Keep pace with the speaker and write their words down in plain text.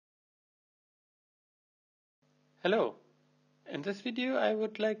Hello. In this video I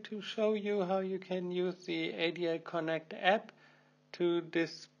would like to show you how you can use the ADLConnect app to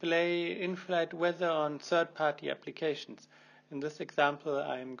display in-flight weather on third-party applications. In this example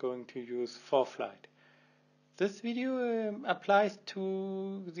I'm going to use ForeFlight. This video applies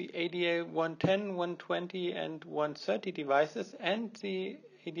to the ADL110, 120 and 130 devices and the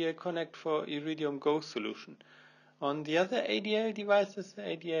ADLConnect for Iridium GO solution. On the other ADL devices,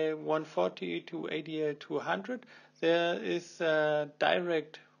 ADL140 to ADL200, there is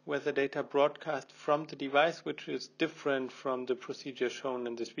direct weather data broadcast from the device, which is different from the procedure shown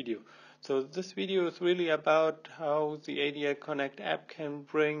in this video. So this video is really about how the ADLConnect app can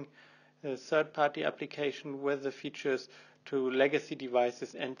bring third-party application weather features to legacy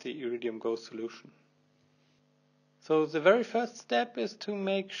devices and the Iridium GO solution. So the very first step is to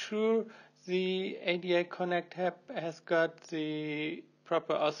make sure the ADLConnect app has got the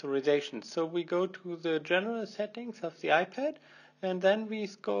proper authorization. So we go to the general settings of the iPad and then we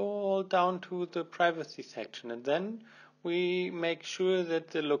scroll down to the privacy section, and then we make sure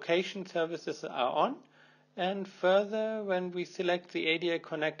that the location services are on, and further when we select the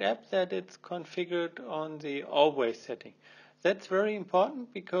ADLConnect app that it's configured on the always setting. That's very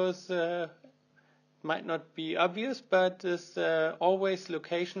important because might not be obvious, but this always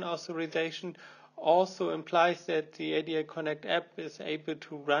location authorization also implies that the ADLConnect app is able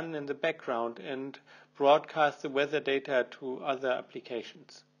to run in the background and broadcast the weather data to other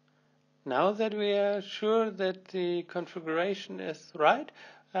applications. Now that we are sure that the configuration is right,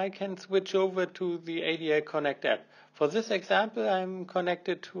 I can switch over to the ADLConnect app. For this example, I'm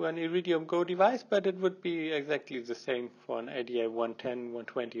connected to an Iridium GO device, but it would be exactly the same for an ADL110,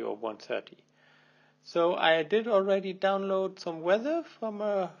 120 or 130. So I did already download some weather from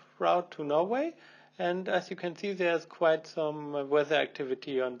a route to Norway, and as you can see there's quite some weather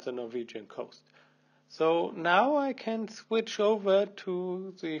activity on the Norwegian coast. So now I can switch over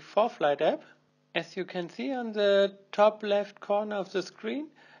to the ForeFlight app. As you can see on the top left corner of the screen,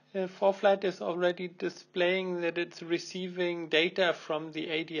 ForeFlight is already displaying that it's receiving data from the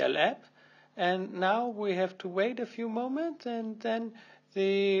ADL app, and now we have to wait a few moments and then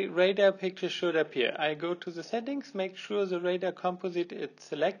the radar picture should appear. I go to the settings, make sure the radar composite is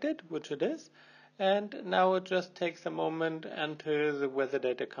selected, which it is, and now it just takes a moment until the weather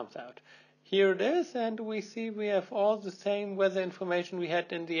data comes out. Here it is, and we see we have all the same weather information we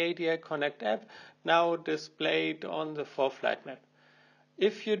had in the ADLConnect app now displayed on the ForeFlight map.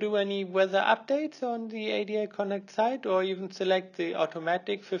 If you do any weather updates on the ADLConnect site or even select the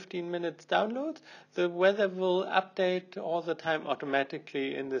automatic 15 minutes downloads, the weather will update all the time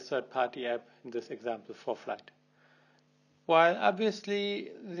automatically in the third-party app, in this example ForeFlight. While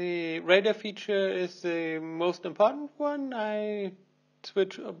obviously the radar feature is the most important one, I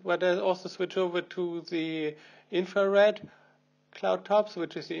also switch over to the infrared cloud tops,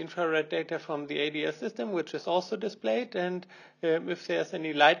 which is the infrared data from the ADL system, which is also displayed, and if there's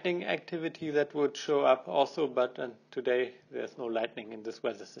any lightning activity that would show up also, but today there's no lightning in this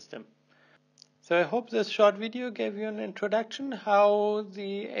weather system. So I hope this short video gave you an introduction how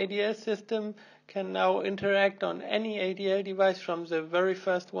the ADL system can now interact on any ADL device from the very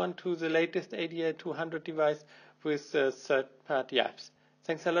first one to the latest ADL200 device with third-party apps.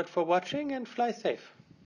 Thanks a lot for watching and fly safe.